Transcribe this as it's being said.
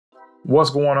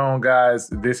What's going on, guys?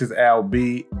 This is Al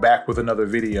B back with another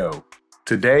video.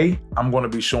 Today, I'm going to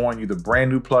be showing you the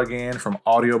brand new plugin from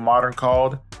AudioModern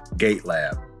called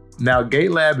Gatelab. Now,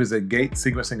 Gatelab is a gate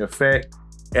sequencing effect.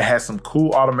 It has some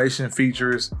cool automation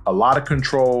features, a lot of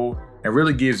control, and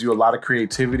really gives you a lot of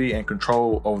creativity and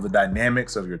control over the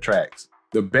dynamics of your tracks.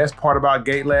 The best part about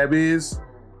Gatelab is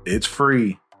it's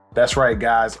free. That's right,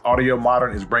 guys.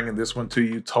 AudioModern is bringing this one to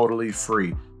you totally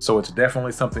free. So it's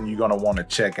definitely something you're going to want to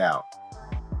check out.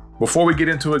 Before we get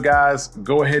into it, guys,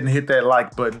 go ahead and hit that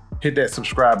like button, hit that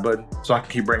subscribe button so I can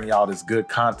keep bringing y'all this good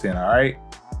content, all right?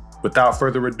 Without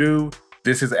further ado,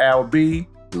 this is Al B.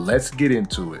 Let's get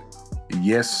into it.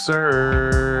 Yes,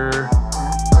 sir.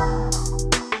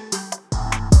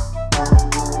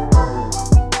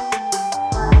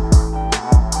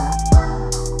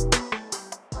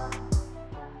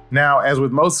 Now, as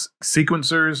with most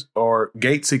sequencers or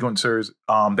gate sequencers,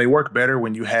 they work better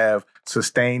when you have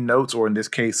sustained notes, or in this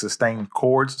case, sustained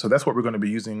chords. So that's what we're going to be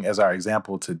using as our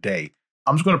example today.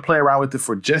 I'm just going to play around with it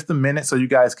for just a minute so you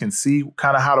guys can see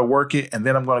kind of how to work it. And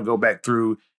then I'm going to go back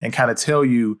through and kind of tell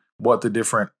you what the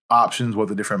different options, what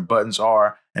the different buttons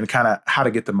are, and kind of how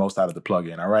to get the most out of the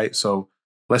plugin. All right, so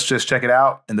let's just check it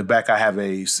out. In the back, I have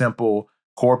a simple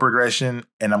chord progression,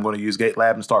 and I'm going to use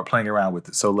Gatelab and start playing around with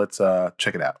it. So let's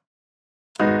check it out.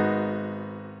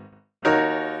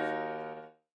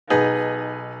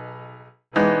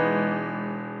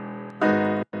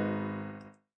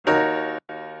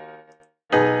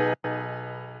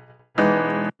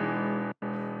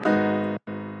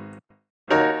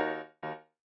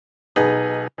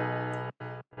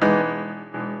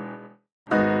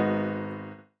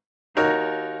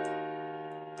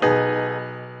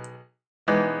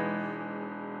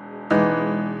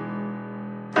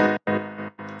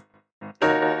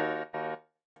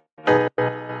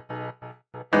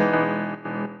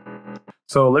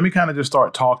 So let me kind of just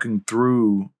start talking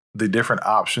through the different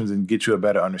options and get you a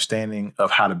better understanding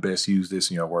of how to best use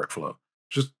this in your workflow.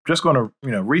 Just going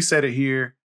to reset it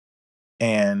here,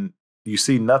 and you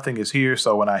see nothing is here.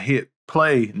 So when I hit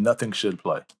play, nothing should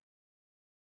play.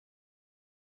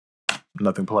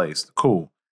 Nothing plays.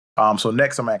 Cool. So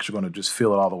next, I'm actually going to just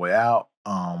fill it all the way out.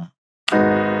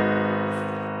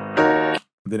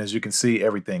 Then as you can see,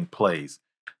 everything plays.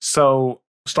 So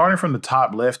starting from the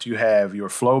top left, you have your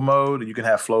flow mode. You can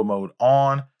have flow mode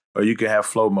on, or you can have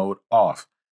flow mode off.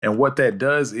 And what that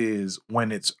does is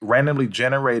when it's randomly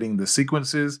generating the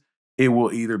sequences, it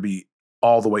will either be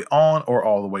all the way on or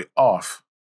all the way off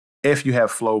if you have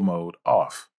flow mode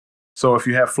off. So if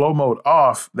you have flow mode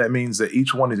off, that means that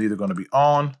each one is either going to be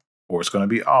on or it's going to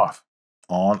be off.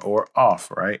 On or off,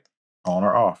 right? On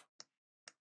or off.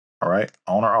 All right,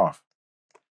 on or off.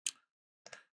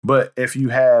 But if you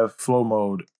have flow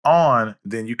mode on,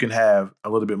 then you can have a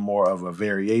little bit more of a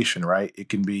variation, right? It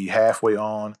can be halfway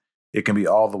on, it can be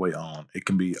all the way on, it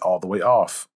can be all the way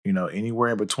off,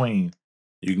 anywhere in between,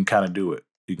 you can kind of do it.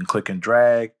 You can click and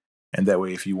drag, and that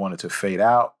way if you wanted to fade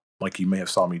out, like you may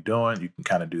have saw me doing, you can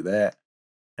kind of do that,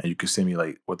 and you can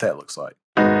simulate what that looks like.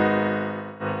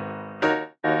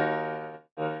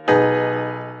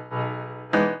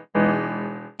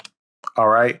 All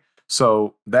right.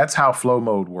 So that's how flow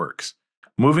mode works.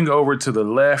 Moving over to the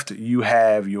left, you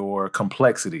have your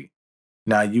complexity.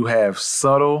 Now you have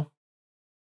subtle,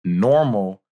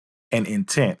 normal, and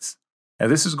intense. And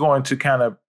this is going to kind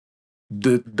of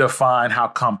define how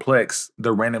complex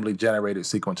the randomly generated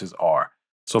sequences are.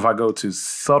 So if I go to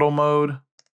subtle mode,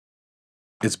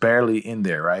 it's barely in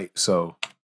there, right? So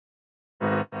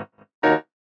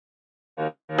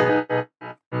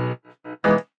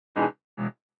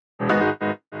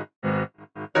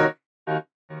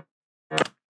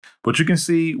but you can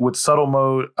see with subtle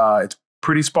mode, it's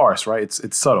pretty sparse, right?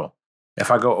 It's subtle.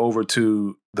 If I go over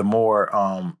to the more,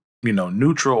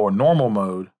 neutral or normal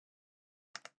mode,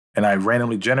 and I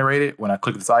randomly generate it, when I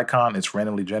click this icon, it's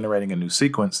randomly generating a new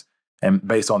sequence, and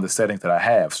based on the settings that I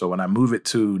have. So when I move it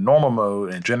to normal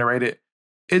mode and generate it,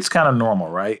 it's kind of normal,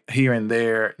 right? Here and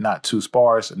there, not too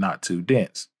sparse, not too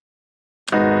dense.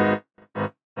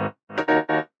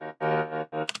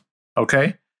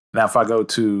 Okay, now if I go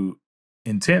to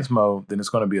intense mode, then it's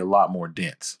going to be a lot more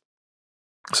dense.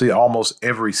 See, almost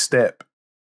every step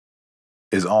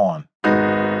is on.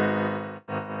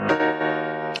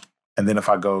 And then if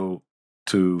I go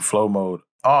to flow mode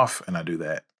off and I do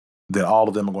that, then all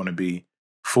of them are going to be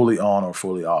fully on or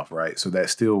fully off, right? So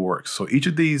that still works. So each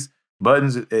of these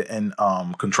buttons and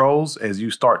controls, as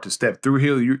you start to step through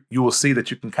here, you will see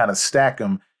that you can kind of stack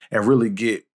them and really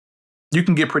you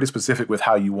can get pretty specific with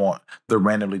how you want the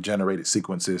randomly generated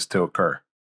sequences to occur.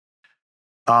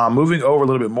 Moving over a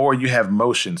little bit more, you have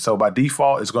motion. So by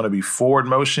default, it's going to be forward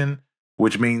motion,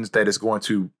 which means that it's going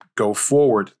to go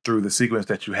forward through the sequence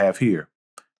that you have here.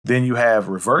 Then you have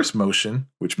reverse motion,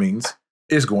 which means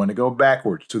it's going to go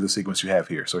backwards to the sequence you have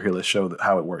here. So here, let's show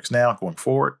how it works now, going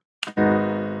forward.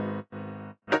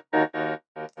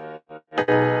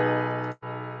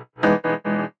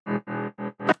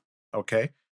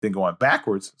 Okay, then going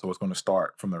backwards, so it's going to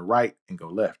start from the right and go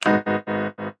left.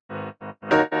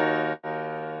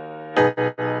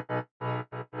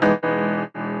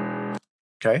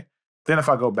 Okay, then if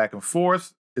I go back and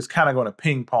forth, it's kind of going to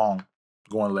ping pong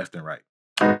going left and right.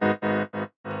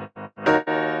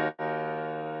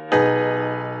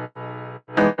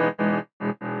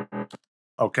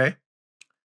 Okay,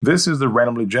 this is the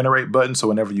randomly generate button. So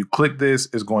whenever you click this,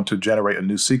 it's going to generate a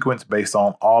new sequence based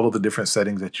on all of the different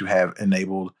settings that you have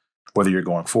enabled, whether you're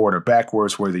going forward or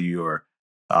backwards, whether your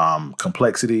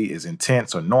complexity is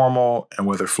intense or normal, and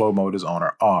whether flow mode is on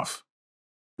or off.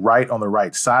 Right on the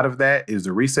right side of that is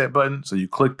the reset button. So you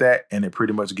click that and it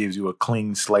pretty much gives you a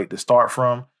clean slate to start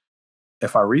from.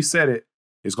 If I reset it,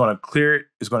 it's going to clear it.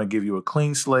 It's going to give you a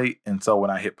clean slate. And so when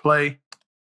I hit play,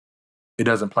 it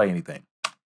doesn't play anything.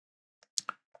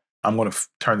 I'm going to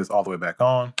turn this all the way back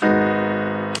on,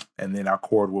 and then our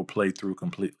chord will play through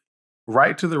completely.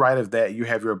 Right to the right of that, you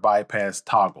have your bypass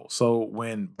toggle. So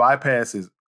when bypass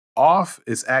is off,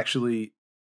 it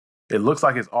looks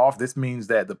like it's off. This means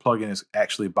that the plugin is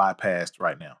actually bypassed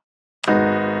right now.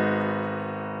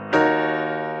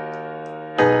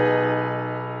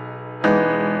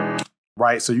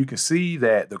 Right, so you can see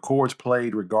that the chords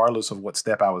played regardless of what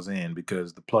step I was in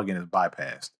because the plugin is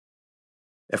bypassed.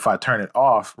 If I turn it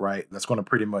off, right, that's going to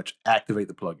pretty much activate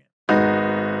the plugin.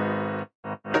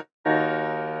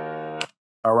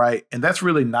 All right, and that's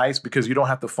really nice because you don't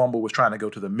have to fumble with trying to go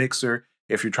to the mixer.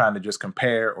 If you're trying to just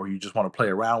compare or you just want to play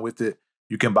around with it,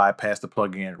 you can bypass the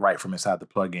plugin right from inside the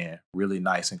plugin. Really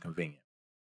nice and convenient.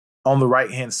 On the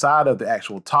right-hand side of the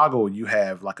actual toggle, you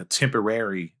have like a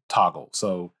temporary toggle.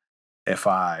 So if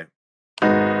I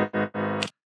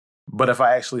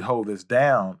actually hold this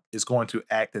down, it's going to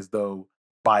act as though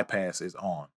bypass is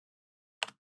on.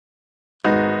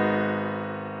 But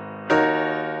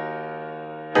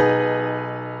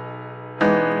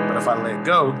if I let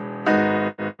go,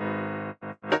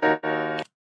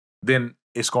 then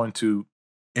it's going to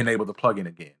enable the plugin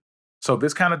again. So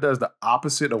this kind of does the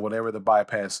opposite of whatever the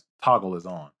bypass toggle is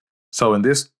on. So in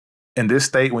this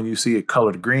state, when you see it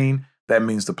colored green, that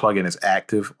means the plugin is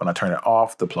active. When I turn it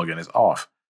off, the plugin is off.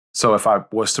 So if I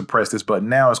was to press this button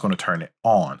now, it's going to turn it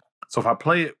on. So if I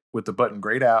play it with the button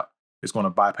grayed out, it's going to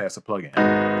bypass the plugin.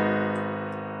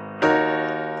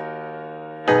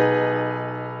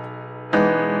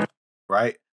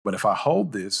 Right? But if I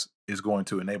hold this, it's going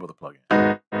to enable the plugin.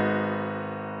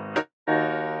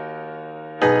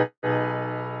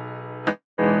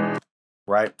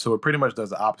 Right? So it pretty much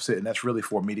does the opposite, and that's really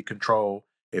for MIDI control.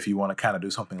 If you want to kind of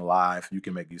do something live, you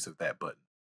can make use of that button.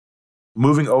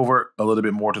 Moving over a little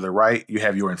bit more to the right, you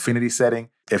have your infinity setting.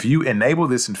 If you enable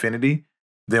this infinity,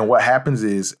 then what happens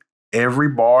is every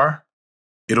bar,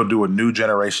 it'll do a new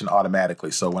generation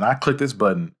automatically. So when I click this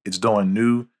button, it's doing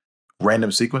new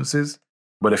random sequences.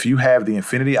 But if you have the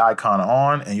infinity icon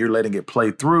on and you're letting it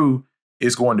play through,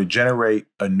 it's going to generate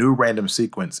a new random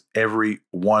sequence every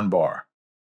 1 bar.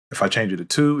 If I change it to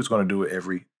 2, it's going to do it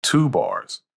every 2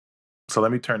 bars. So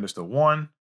let me turn this to 1.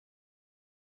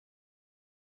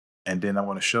 And then I'm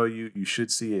going to show you, you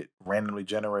should see it randomly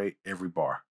generate every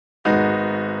bar.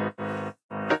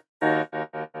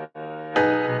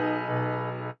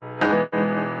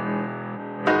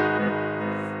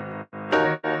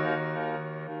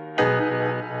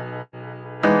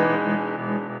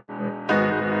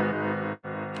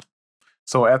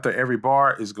 So after every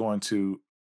bar is going to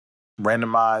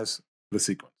randomize the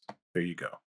sequence. There you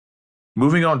go.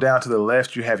 Moving on down to the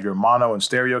left, you have your mono and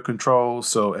stereo controls.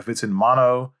 So if it's in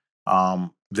mono,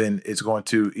 then it's going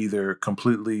to either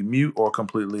completely mute or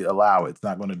completely allow it. It's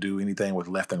not going to do anything with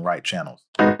left and right channels.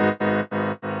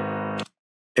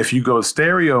 If you go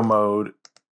stereo mode,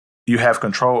 you have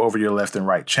control over your left and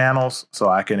right channels. So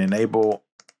I can enable,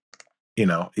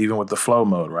 even with the flow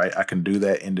mode, right? I can do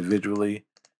that individually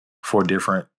for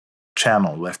different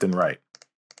channel, left and right.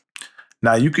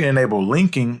 Now you can enable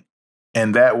linking,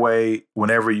 and that way,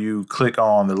 whenever you click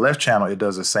on the left channel, it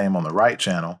does the same on the right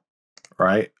channel,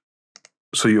 right?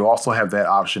 So you also have that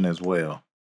option as well.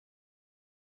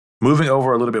 Moving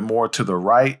over a little bit more to the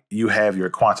right, you have your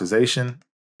quantization.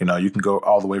 You can go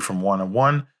all the way from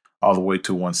 1/1 all the way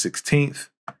to 1/16th,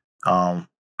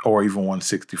 or even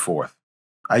 1/64th.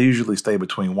 I usually stay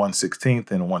between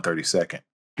 1/16th and 1/32nd.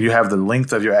 You have the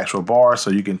length of your actual bar, so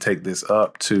you can take this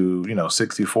up to,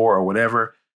 64 or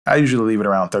whatever. I usually leave it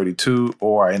around 32,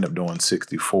 or I end up doing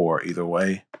 64 either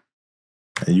way.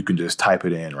 And you can just type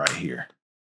it in right here.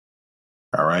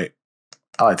 All right.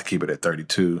 I like to keep it at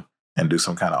 32 and do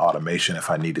some kind of automation if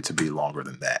I need it to be longer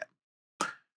than that.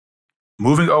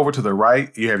 Moving over to the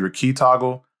right, you have your key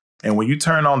toggle. And when you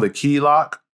turn on the key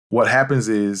lock, what happens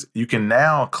is you can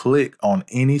now click on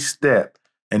any step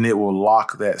and it will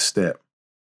lock that step.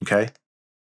 Okay.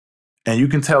 And you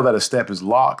can tell that a step is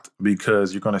locked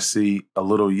because you're going to see a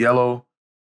little yellow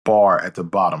bar at the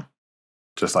bottom,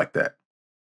 just like that.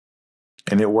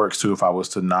 And it works too if I was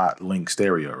to not link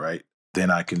stereo, right? Then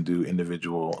I can do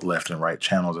individual left and right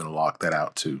channels and lock that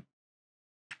out too.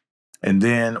 And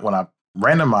then when I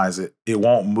randomize it, it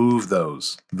won't move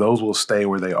those. Those will stay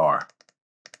where they are,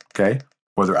 okay?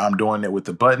 Whether I'm doing it with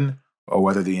the button or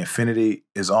whether the infinity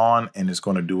is on and it's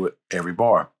going to do it every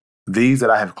bar. These that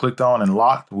I have clicked on and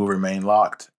locked will remain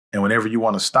locked. And whenever you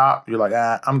want to stop, you're like,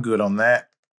 I'm good on that.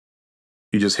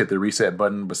 You just hit the reset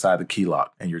button beside the key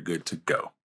lock and you're good to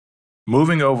go.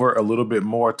 Moving over a little bit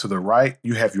more to the right,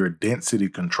 you have your density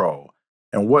control.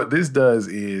 And what this does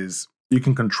is you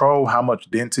can control how much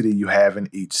density you have in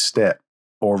each step,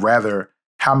 or rather,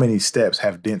 how many steps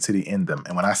have density in them.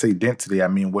 And when I say density, I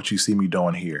mean what you see me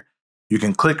doing here. You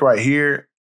can click right here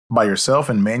by yourself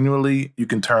and manually, you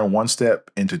can turn one step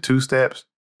into 2 steps,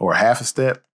 or half a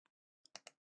step,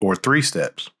 or 3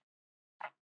 steps,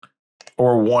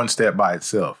 or 1 step by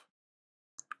itself.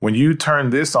 When you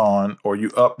turn this on or you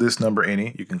up this number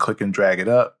any, you can click and drag it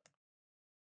up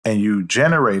and you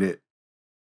generate it.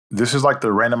 This is like the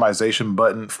randomization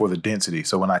button for the density.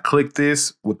 So when I click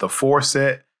this with the 4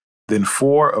 set, then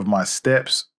 4 of my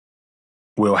steps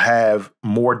will have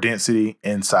more density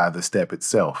inside the step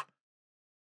itself.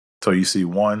 So you see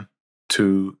 1,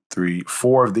 2, 3,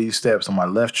 4 of these steps on my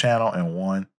left channel, and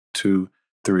 1, 2,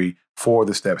 3, 4 of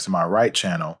the steps in my right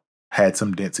channel had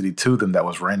some density to them that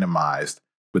was randomized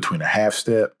between a half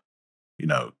step,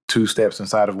 2 steps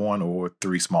inside of one, or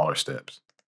 3 smaller steps.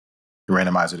 You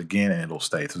randomize it again and it'll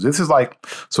stay. So this is like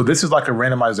a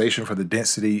randomization for the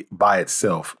density by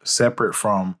itself, separate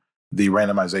from the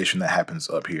randomization that happens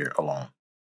up here alone.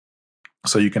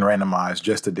 So you can randomize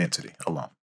just the density alone.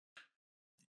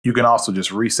 You can also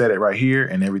just reset it right here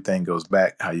and everything goes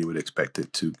back how you would expect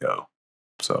it to go.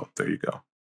 So there you go.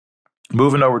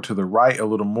 Moving over to the right a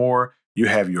little more, you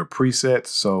have your presets.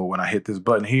 So when I hit this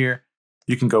button here,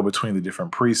 you can go between the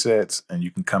different presets and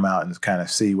you can come out and kind of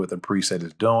see what the preset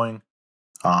is doing.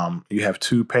 You have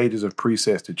 2 pages of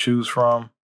presets to choose from.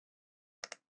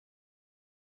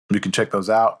 You can check those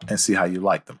out and see how you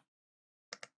like them.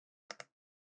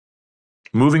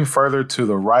 Moving further to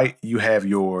the right, you have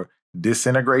your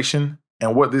disintegration.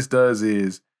 And what this does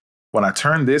is when I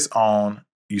turn this on,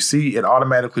 you see it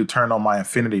automatically turned on my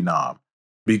infinity knob,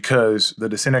 because the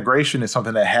disintegration is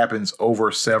something that happens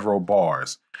over several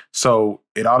bars. So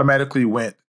it automatically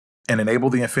went and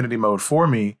enabled the infinity mode for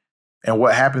me. And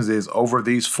what happens is over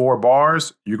these 4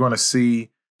 bars, you're going to see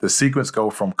the sequence go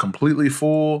from completely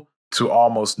full to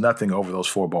almost nothing over those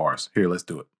 4 bars. Here, let's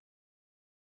do it.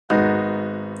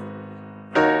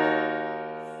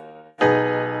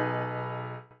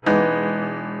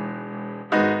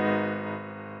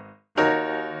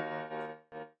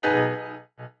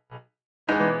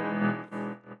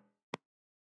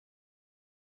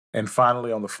 And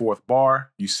finally, on the 4th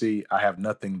bar, you see I have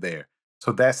nothing there.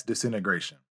 So that's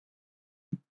disintegration.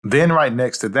 Then right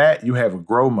next to that, you have a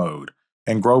grow mode.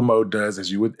 And grow mode does,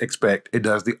 as you would expect, it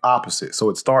does the opposite. So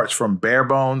it starts from bare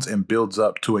bones and builds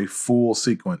up to a full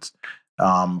sequence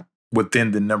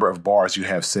within the number of bars you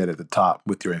have set at the top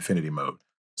with your infinity mode.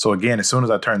 So again, as soon as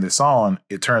I turn this on,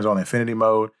 it turns on infinity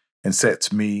mode and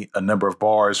sets me a number of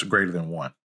bars greater than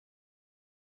 1.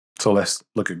 So let's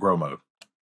look at grow mode.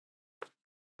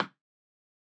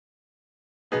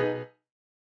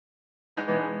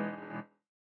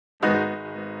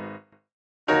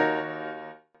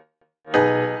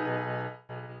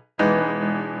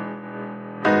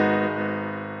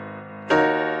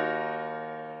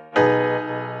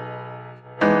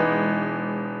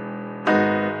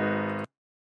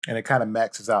 And it kind of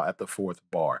maxes out at the 4th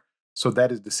bar. So that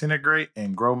is disintegrate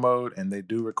and grow mode, and they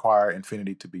do require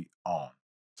infinity to be on.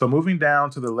 So moving down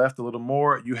to the left a little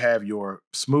more, you have your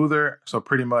smoother. So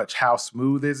pretty much how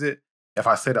smooth is it? If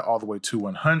I set it all the way to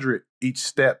 100, each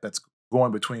step that's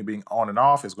going between being on and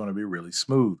off is going to be really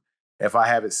smooth. If I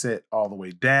have it set all the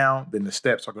way down, then the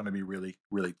steps are going to be really,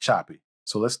 really choppy.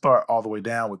 So let's start all the way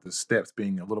down with the steps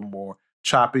being a little more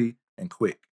choppy and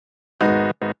quick.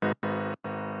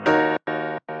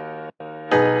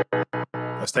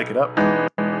 Let's take it up.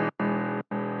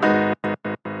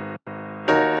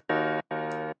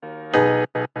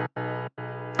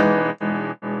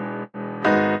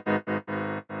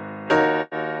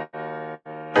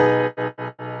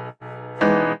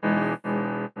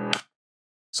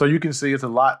 So you can see it's a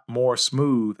lot more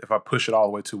smooth if I push it all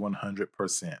the way to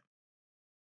 100%.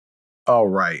 All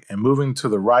right, and moving to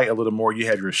the right a little more, you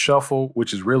have your shuffle,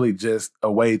 which is really just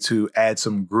a way to add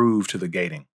some groove to the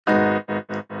gating.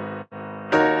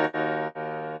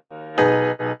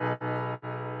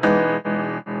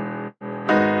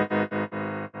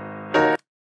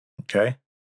 Okay.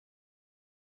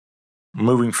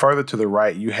 Moving further to the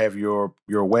right, you have your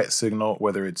wet signal,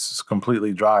 whether it's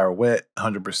completely dry or wet,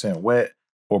 100% wet,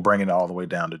 or bring it all the way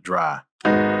down to dry.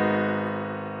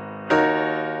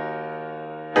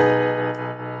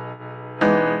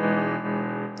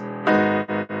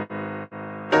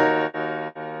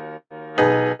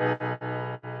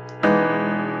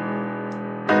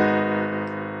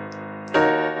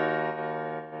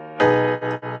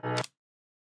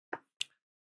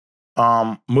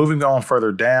 Moving on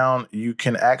further down, you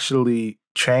can actually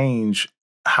change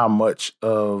how much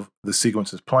of the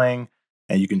sequence is playing,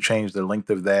 and you can change the length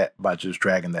of that by just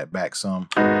dragging that back some.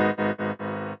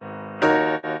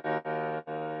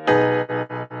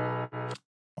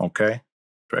 Okay,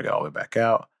 drag it all the way back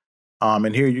out.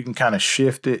 And here you can kind of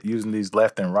shift it using these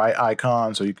left and right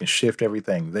icons, so you can shift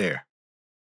everything there.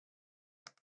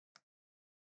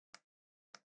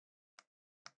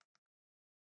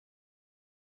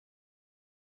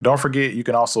 Don't forget, you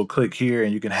can also click here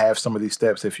and you can have some of these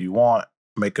steps if you want,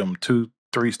 make them 2,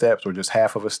 3 steps or just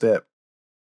half of a step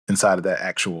inside of that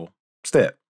actual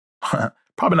step.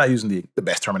 Probably not using the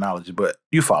best terminology, but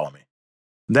you follow me.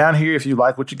 Down here, if you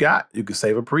like what you got, you can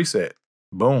save a preset.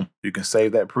 Boom, you can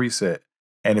save that preset.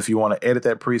 And if you want to edit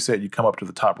that preset, you come up to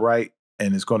the top right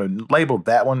and it's going to label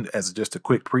that one as just a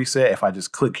quick preset. If I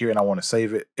just click here and I want to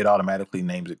save it, it automatically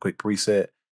names it quick preset.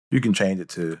 You can change it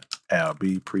to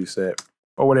LB preset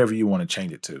or whatever you want to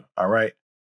change it to, all right?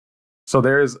 So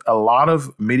there's a lot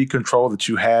of MIDI control that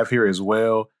you have here as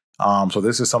well. So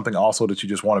this is something also that you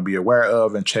just want to be aware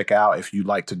of and check out if you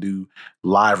like to do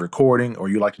live recording or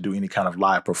you like to do any kind of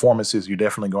live performances. You're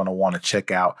definitely going to want to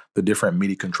check out the different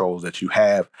MIDI controls that you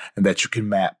have and that you can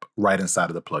map right inside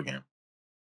of the plugin.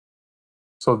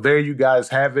 So there you guys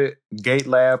have it,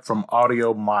 Gatelab from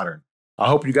AudioModern. I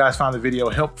hope you guys found the video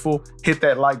helpful. Hit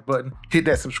that like button, hit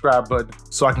that subscribe button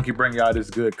so I can keep bringing y'all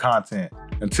this good content.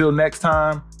 Until next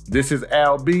time, this is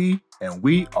Al B, and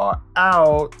we are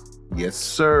out. Yes,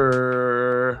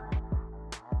 sir.